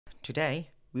today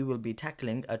we will be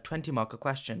tackling a 20 marker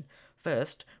question.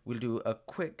 First, we'll do a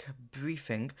quick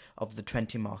briefing of the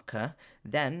 20 marker,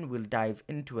 then we'll dive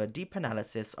into a deep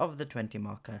analysis of the 20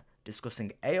 marker,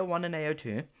 discussing AO1 and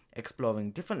AO2,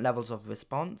 exploring different levels of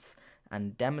response,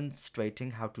 and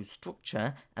demonstrating how to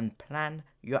structure and plan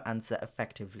your answer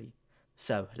effectively.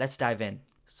 So, let's dive in.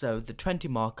 So, the 20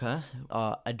 marker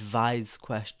are advise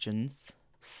questions.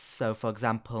 So, for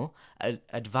example,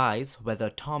 advise whether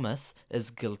Thomas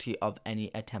is guilty of any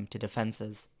attempted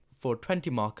offences. For 20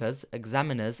 markers,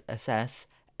 examiners assess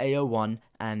AO1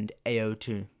 and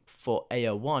AO2. For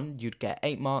AO1, you'd get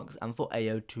 8 marks, and for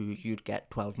AO2, you'd get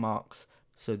 12 marks.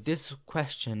 So this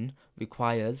question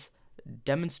requires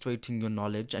demonstrating your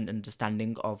knowledge and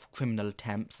understanding of criminal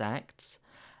attempts acts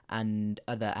and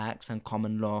other acts and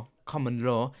common law. Common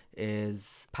law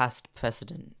is past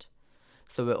precedent.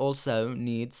 So it also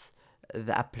needs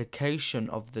the application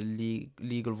of the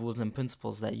legal rules and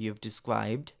principles that you've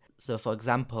described. So, for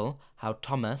example, how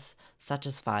Thomas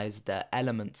satisfies the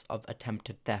elements of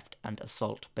attempted theft and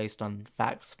assault based on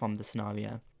facts from the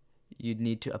scenario. You'd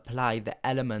need to apply the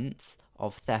elements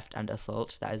of theft and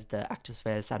assault, that is the actus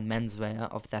reus and mens rea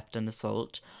of theft and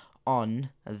assault, on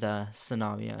the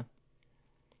scenario.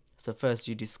 So first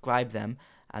you describe them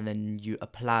and then you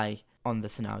apply on the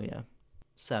scenario.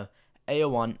 So,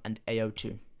 AO1 and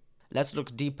AO2. Let's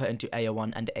look deeper into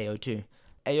AO1 and AO2.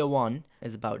 AO1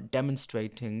 is about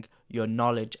demonstrating your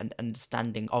knowledge and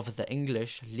understanding of the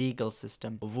English legal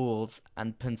system, rules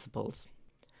and principles.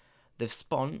 The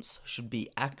response should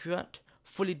be accurate,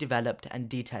 fully developed and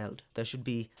detailed. There should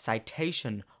be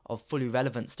citation of fully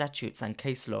relevant statutes and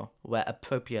case law where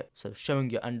appropriate. So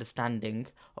showing your understanding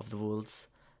of the rules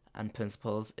and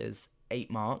principles is 8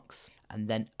 marks, and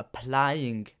then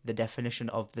applying the definition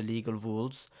of the legal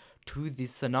rules to the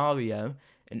scenario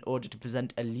in order to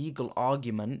present a legal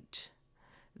argument,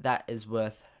 that is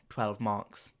worth 12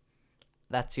 marks.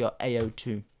 That's your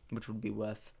AO2, which would be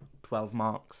worth 12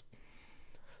 marks.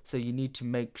 So you need to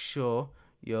make sure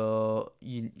you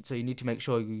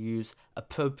use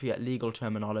appropriate legal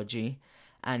terminology,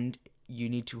 and you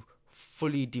need to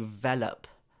fully develop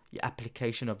your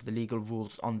application of the legal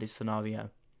rules on this scenario.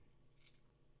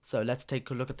 So let's take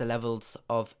a look at the levels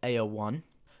of AO1.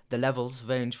 The levels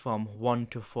range from 1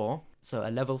 to 4. So a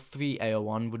level 3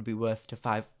 AO1 would be worth to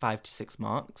 5 to 6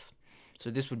 marks. So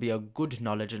this would be a good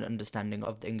knowledge and understanding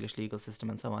of the English legal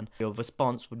system and so on. Your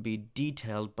response would be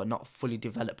detailed but not fully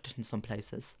developed in some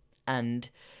places. And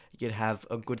you'd have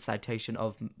a good citation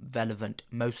of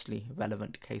mostly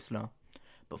relevant case law.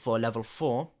 But for level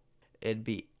 4, it'd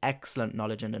be excellent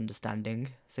knowledge and understanding.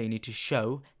 So you need to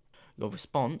show your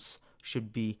response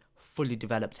should be fully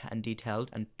developed and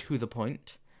detailed and to the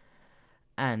point.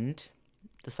 And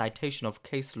the citation of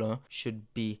case law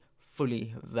should be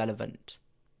fully relevant.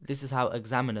 This is how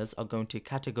examiners are going to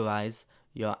categorize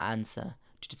your answer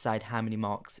to decide how many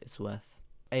marks it's worth.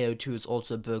 AO2 is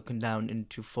also broken down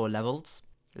into 4 levels.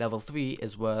 Level 3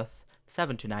 is worth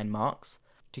 7 to 9 marks.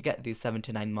 To get these 7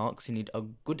 to 9 marks, you need a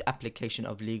good application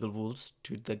of legal rules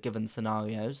to the given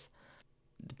scenarios.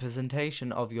 The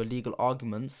presentation of your legal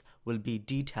arguments will be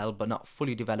detailed but not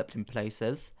fully developed in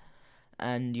places,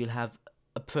 and you'll have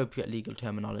appropriate legal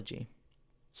terminology.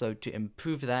 So to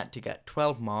improve that, to get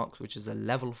 12 marks, which is a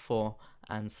level 4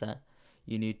 answer,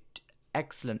 you need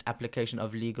excellent application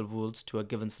of legal rules to a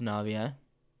given scenario.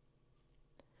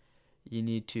 You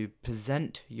need to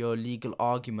present your legal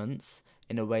arguments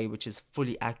in a way which is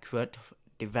fully accurate,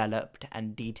 developed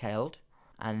and detailed,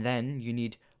 and then you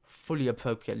need fully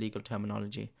appropriate legal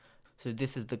terminology. So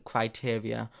this is the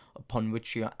criteria upon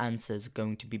which your answer is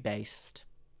going to be based.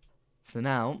 So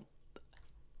now,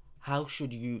 how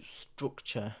should you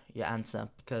structure your answer?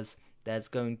 Because there's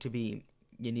going to be,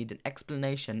 you need an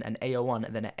explanation, an AO1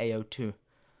 and then an AO2.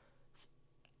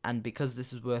 And because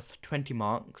this is worth 20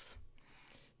 marks,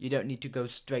 you don't need to go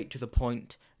straight to the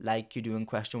point like you do in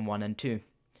question 1 and 2.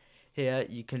 Here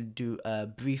you can do a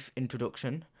brief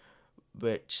introduction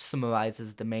which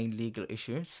summarizes the main legal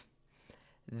issues.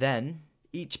 Then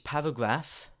each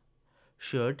paragraph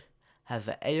should have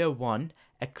an AO1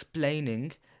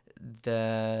 explaining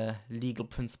the legal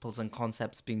principles and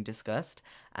concepts being discussed,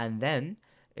 and then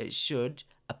it should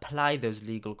apply those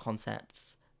legal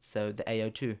concepts, so the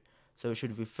AO2. So it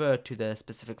should refer to the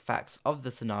specific facts of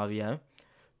the scenario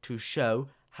to show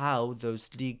how those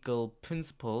legal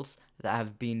principles that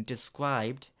have been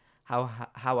described, how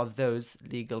have those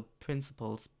legal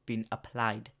principles been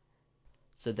applied.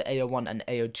 So the AO1 and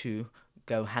AO2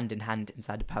 go hand in hand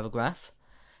inside a paragraph.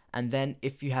 And then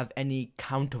if you have any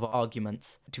counter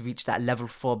arguments to reach that level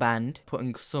 4 band,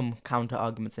 putting some counter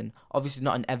arguments in. Obviously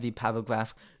not in every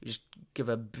paragraph, you just give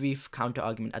a brief counter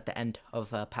argument at the end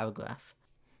of a paragraph.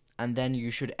 And then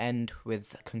you should end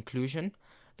with a conclusion.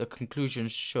 The conclusion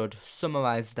should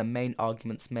summarize the main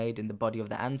arguments made in the body of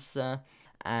the answer,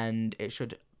 and it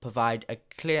should provide a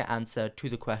clear answer to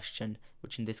the question,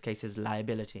 which in this case is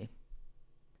liability.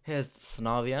 Here's the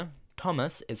scenario.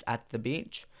 Thomas is at the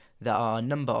beach. There are a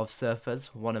number of surfers.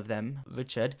 One of them,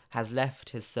 Richard, has left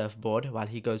his surfboard while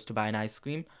he goes to buy an ice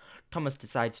cream. Thomas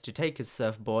decides to take his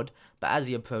surfboard, but as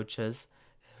he approaches,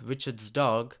 Richard's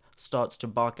dog starts to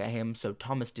bark at him, so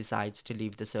Thomas decides to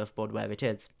leave the surfboard where it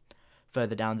is.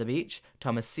 Further down the beach,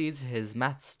 Thomas sees his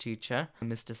maths teacher,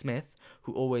 Mr. Smith,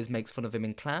 who always makes fun of him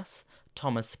in class.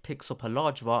 Thomas picks up a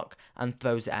large rock and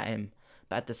throws it at him,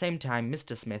 but at the same time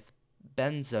Mr. Smith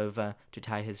bends over to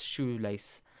tie his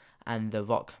shoelace, and the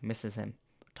rock misses him.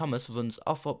 Thomas runs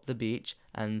off up the beach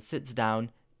and sits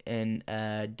down in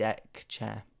a deck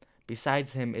chair.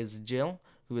 Besides him is Jill,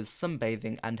 who is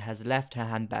sunbathing and has left her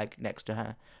handbag next to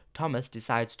her. Thomas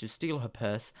decides to steal her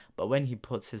purse, but when he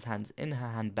puts his hands in her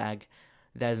handbag,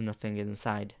 there's nothing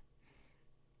inside.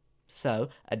 So,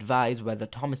 advise whether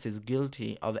Thomas is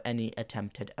guilty of any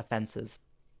attempted offences.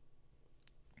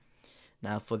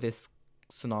 Now, for this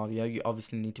scenario, you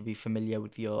obviously need to be familiar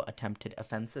with your attempted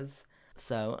offences.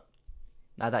 So,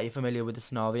 now that you're familiar with the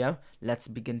scenario, let's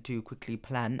begin to quickly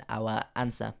plan our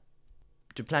answer.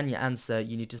 To plan your answer,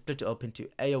 you need to split it up into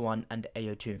AO1 and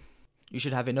AO2. You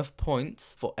should have enough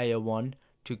points for AO1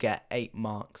 to get 8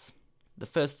 marks. The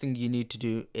first thing you need to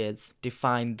do is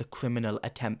define the Criminal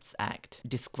Attempts Act.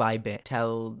 Describe it.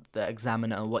 Tell the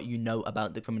examiner what you know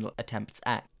about the Criminal Attempts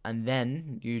Act. And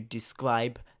then you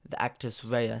describe the actus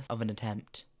reus of an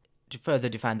attempt. To further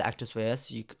define the actus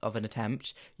reus of an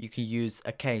attempt, you can use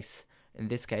a case. In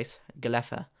this case,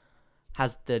 Galefa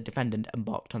has the defendant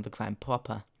embarked on the crime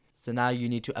proper. So now you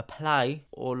need to apply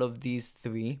all of these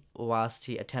 3 whilst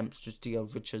he attempts to steal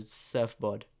Richard's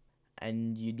surfboard.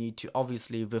 And you need to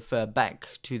obviously refer back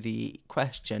to the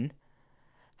question,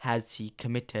 has he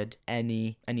committed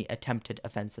any attempted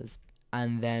offences?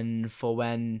 And then for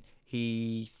when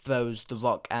he throws the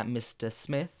rock at Mr.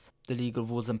 Smith, the legal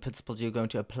rules and principles you're going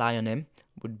to apply on him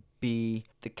would be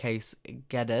the case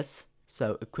Geddes.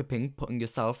 So equipping, putting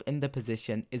yourself in the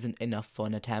position isn't enough for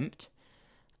an attempt.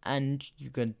 And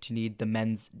you're going to need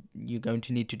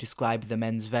to describe the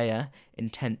mens rea,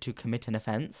 intent to commit an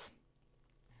offence.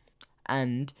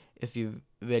 And if you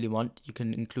really want, you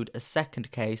can include a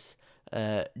second case,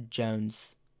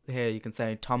 Jones. Here you can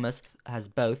say Thomas has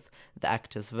both the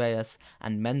actus reus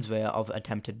and mens rea of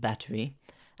attempted battery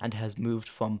and has moved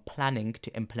from planning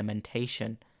to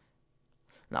implementation.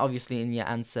 Now obviously in your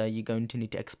answer you're going to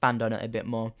need to expand on it a bit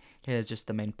more. Here's just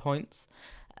the main points.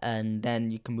 And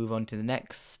then you can move on to the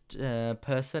next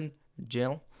person,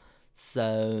 Jill.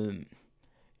 So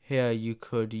here you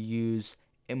could use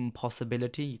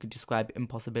impossibility. You could describe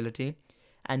impossibility,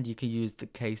 and you can use the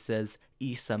cases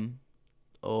Isam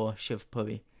or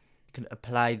Shivpuri. You can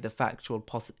apply the factual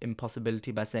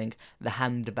impossibility by saying the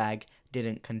handbag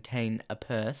didn't contain a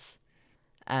purse,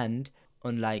 and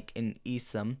unlike in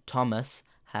Isam, Thomas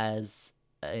has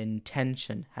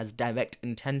direct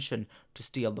intention to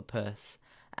steal the purse,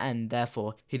 and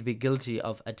therefore he'd be guilty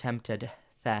of attempted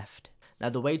theft. Now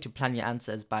the way to plan your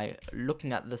answer is by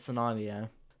looking at the scenario.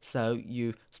 So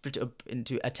you split it up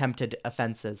into attempted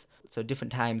offences, so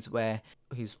different times where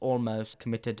he's almost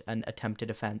committed an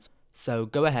attempted offence. So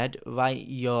go ahead, write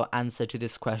your answer to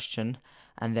this question,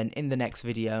 and then in the next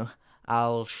video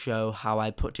I'll show how I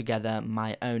put together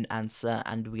my own answer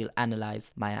and we'll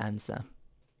analyse my answer.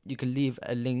 You can leave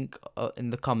a link in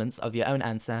the comments of your own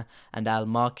answer and I'll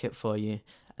mark it for you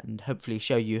and hopefully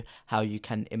show you how you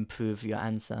can improve your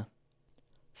answer.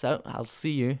 So I'll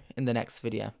see you in the next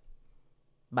video.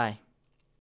 Bye.